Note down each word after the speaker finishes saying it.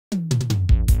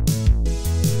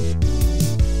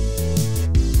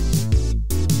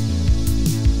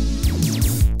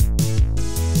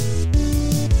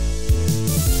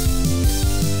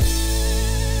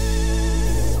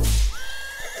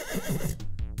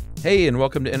Hey, and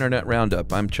welcome to Internet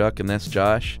Roundup. I'm Chuck, and that's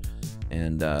Josh,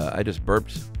 and I just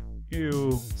burped.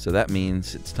 Ew. So that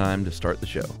means it's time to start the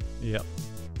show. Yep.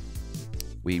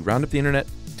 We round up the internet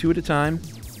 2 at a time.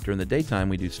 During the daytime,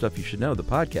 we do Stuff You Should Know, the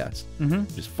podcast,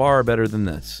 which is far better than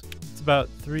this. It's about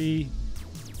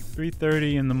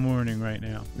 3:30 in the morning right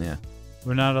now. Yeah.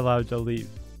 We're not allowed to leave.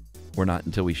 We're not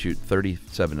until we shoot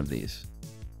 37 of these.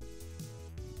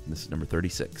 And this is number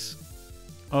 36.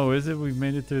 Oh, is it? We've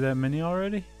made it through that many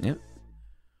already? Yep.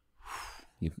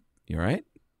 You all right?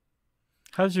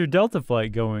 How's your Delta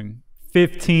flight going?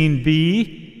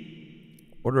 15B?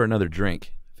 Order another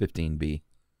drink, 15B.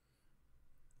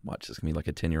 Watch, this can be like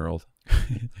a 10-year-old.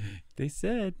 They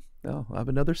said. Oh, I'll have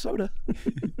another soda.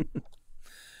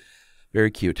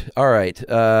 Very cute. All right.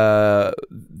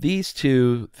 These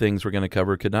two things we're going to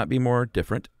cover could not be more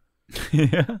different.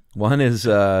 Yeah. One is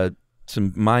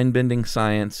some mind-bending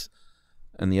science,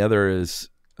 and the other is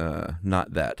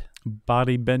not that.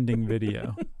 Body bending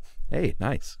video. Hey,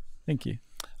 nice. Thank you.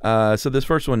 So this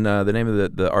first one, the name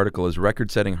of the article is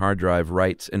Record-Setting Hard Drive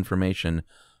Writes Information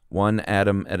One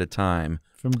Atom at a Time.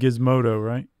 From Gizmodo,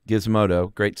 right?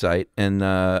 Gizmodo, great site. And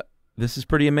this is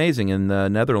pretty amazing. In the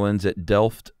Netherlands at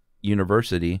Delft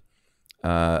University,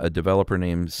 a developer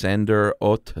named Sander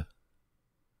Otte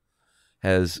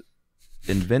has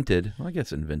invented,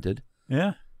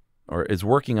 Yeah. or is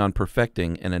working on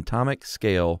perfecting an atomic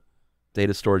scale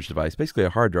data storage device, basically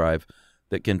a hard drive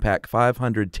that can pack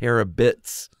 500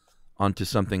 terabits onto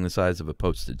something the size of a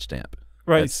postage stamp.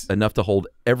 Right. That's enough to hold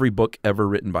every book ever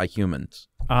written by humans.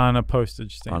 On a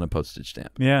postage stamp. On a postage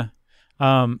stamp. Yeah.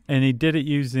 And he did it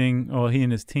using, well, he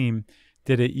and his team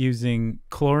did it using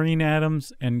chlorine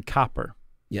atoms and copper.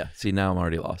 Yeah. See, now I'm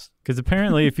already lost. Because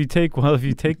apparently if you take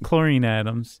chlorine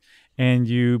atoms and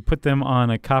you put them on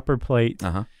a copper plate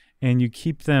and you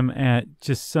keep them at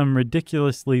just some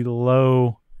ridiculously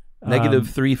low negative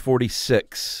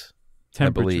 346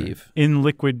 temperature, I believe. In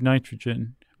liquid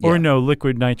nitrogen. Or no,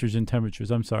 liquid nitrogen temperatures.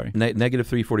 I'm sorry. Negative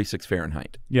 346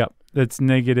 Fahrenheit. Yep. That's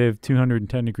negative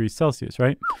 210 degrees Celsius,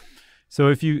 right? So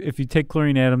if you take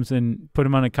chlorine atoms and put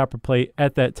them on a copper plate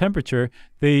at that temperature,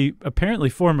 they apparently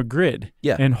form a grid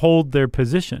and hold their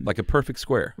position. Like a perfect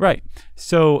square. Right.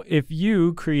 So if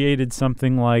you created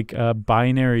something like a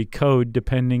binary code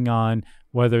depending on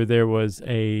whether there was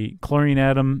a chlorine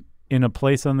atom in a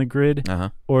place on the grid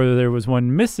or there was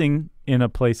one missing in a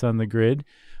place on the grid,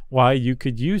 why you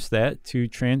could use that to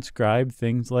transcribe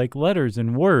things like letters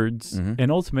and words and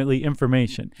ultimately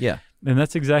information. Yeah. And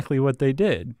that's exactly what they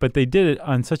did. But they did it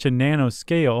on such a nano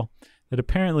scale that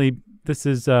apparently this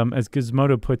is, as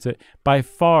Gizmodo puts it, by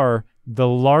far the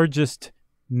largest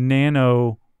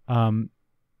nano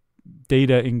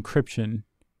data encryption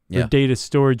or data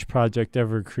storage project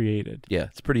ever created. Yeah,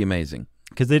 it's pretty amazing.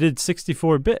 Because they did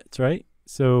 64 bits, right?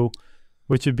 So,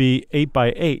 which would be 8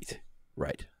 by 8.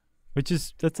 Right.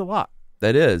 That's a lot.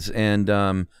 That is. And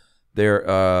there,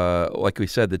 like we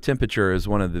said, the temperature is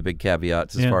one of the big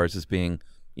caveats as far as this being,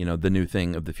 the new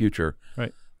thing of the future.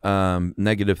 Right.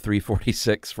 Negative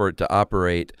 346 for it to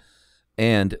operate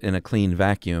and in a clean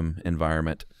vacuum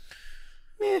environment.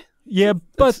 Yeah,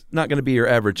 but it's not going to be your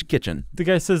average kitchen. The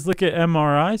guy says, look at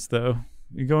MRIs, though.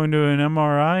 You go into an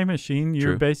MRI machine,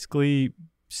 you're basically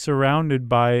surrounded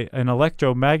by an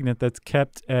electromagnet that's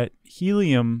kept at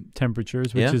helium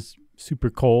temperatures, which is super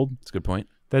cold. That's a good point.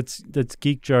 That's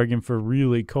geek jargon for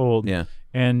really cold. Yeah.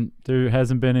 And there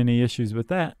hasn't been any issues with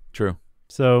that. True.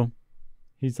 So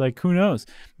he's like, who knows?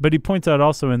 But he points out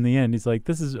also in the end, he's like,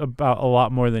 this is about a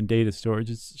lot more than data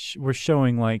storage. We're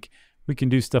showing like we can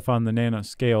do stuff on the nano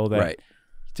scale that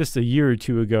just a year or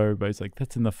two ago, everybody's like,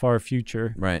 that's in the far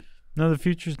future. Right. No, the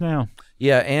future's now.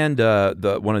 Yeah, and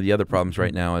one of the other problems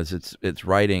right now is it's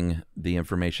writing the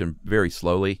information very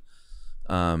slowly,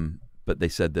 but they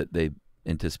said that they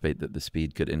anticipate that the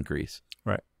speed could increase.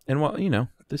 Right. And well,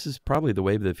 this is probably the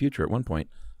wave of the future at one point.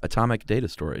 Atomic data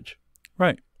storage.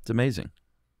 Right. It's amazing.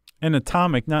 And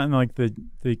atomic, not in like the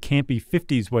campy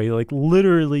 50s way, like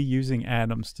literally using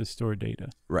atoms to store data.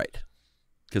 Right.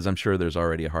 Because I'm sure there's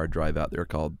already a hard drive out there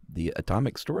called the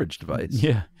atomic storage device.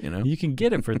 Yeah. You can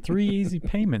get it for 3 easy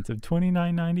payments of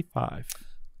 $29.95.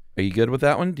 Are you good with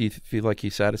that one? Do you feel like you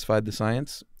satisfied the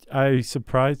science? I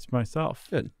surprised myself.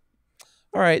 Good.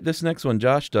 All right. This next one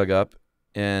Josh dug up,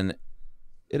 and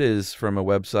it is from a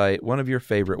website, one of your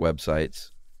favorite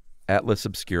websites, Atlas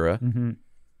Obscura. And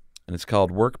it's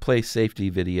called Workplace Safety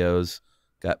Videos.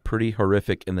 Got pretty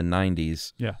horrific in the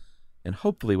 90s. Yeah. And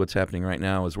hopefully what's happening right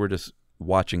now is we're just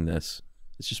watching this.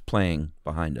 It's just playing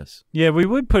behind us. Yeah, we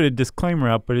would put a disclaimer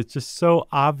out, but it's just so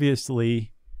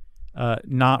obviously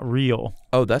not real.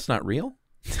 Oh, that's not real?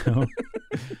 No.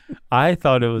 I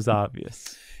thought it was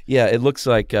obvious. Yeah, it looks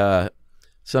like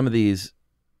some of these.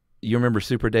 You remember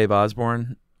Super Dave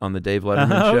Osborne on the Dave Letterman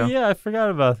show? Oh yeah, I forgot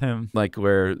about him. Like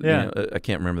where you know, I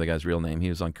can't remember the guy's real name. He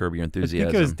was on Curb Your Enthusiasm.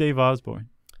 I think it was Dave Osborne.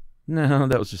 No,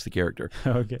 that was just the character.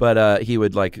 Okay. But he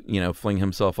would like fling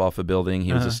himself off a building.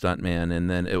 He was a stuntman, and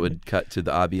then it would cut to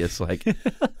the obvious like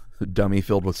dummy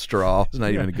filled with straw. It's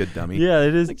not even a good dummy. Yeah,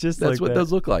 it is just that's like what that.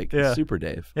 those look like. Yeah. Super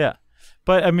Dave. Yeah.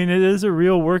 But, I mean, it is a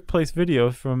real workplace video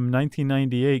from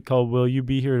 1998 called Will You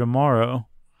Be Here Tomorrow?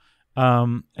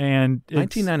 And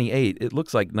 1998, it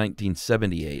looks like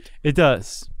 1978. It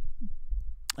does.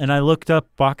 And I looked up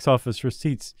box office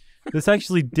receipts. This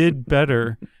actually did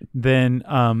better than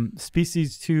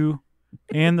Species 2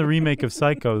 and the remake of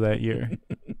Psycho that year.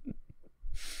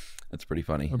 That's pretty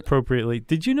funny. Appropriately.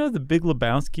 Did you know The Big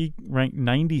Lebowski ranked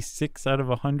 96 out of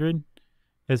 100?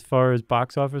 As far as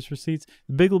box office receipts,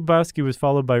 The Big Lebowski was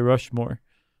followed by Rushmore.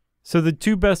 So the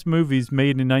two best movies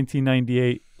made in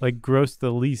 1998 like grossed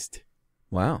the least.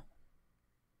 Wow.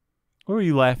 What were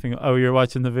you laughing? Oh, you're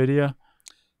watching the video?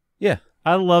 Yeah.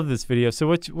 I love this video. So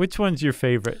which one's your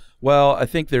favorite? Well, I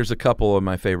think there's a couple of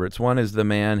my favorites. One is the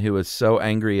man who is so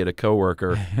angry at a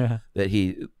coworker that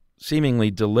he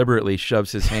seemingly deliberately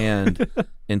shoves his hand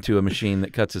into a machine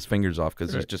that cuts his fingers off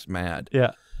because he's just mad.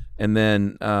 Yeah. And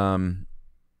then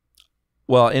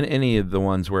well, in any of the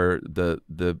ones where the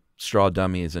straw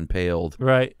dummy is impaled,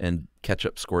 right, and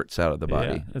ketchup squirts out of the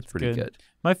body, yeah, that's pretty good.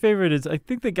 My favorite is I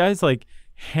think the guy's like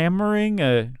hammering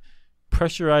a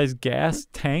pressurized gas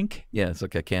tank. Yeah, it's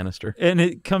like a canister, and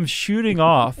it comes shooting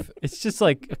off. It's just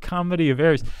like a comedy of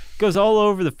errors. It goes all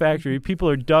over the factory. People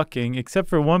are ducking, except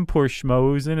for one poor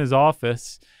schmo who's in his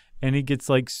office, and he gets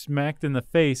like smacked in the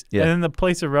face, and then the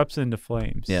place erupts into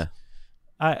flames. Yeah.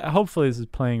 Hopefully this is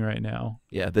playing right now.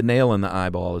 Yeah, the nail in the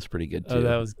eyeball is pretty good too. Oh,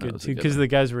 that was good too, because of the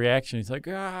guy's reaction. He's like,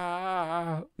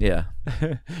 ah. Yeah.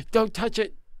 Don't touch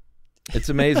it. It's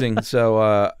amazing.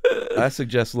 So I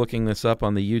suggest looking this up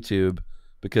on the YouTube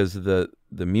because the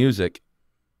music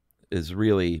is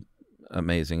really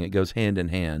amazing. It goes hand in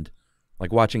hand.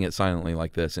 Like watching it silently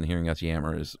like this and hearing us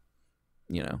yammer is,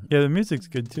 Yeah, the music's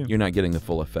good too. You're not getting the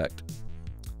full effect.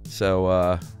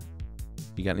 So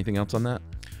you got anything else on that?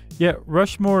 Yeah,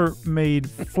 Rushmore made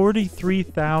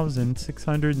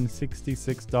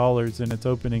 $43,666 in its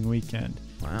opening weekend.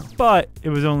 Wow. But it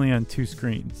was only on 2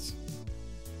 screens.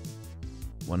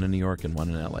 One in New York and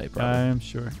one in LA, probably. I am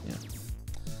sure. Yeah.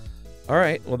 All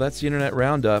right. Well, that's the Internet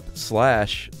Roundup /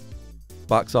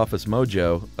 Box Office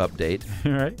Mojo update.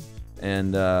 All right.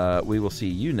 And we will see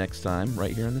you next time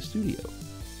right here in the studio.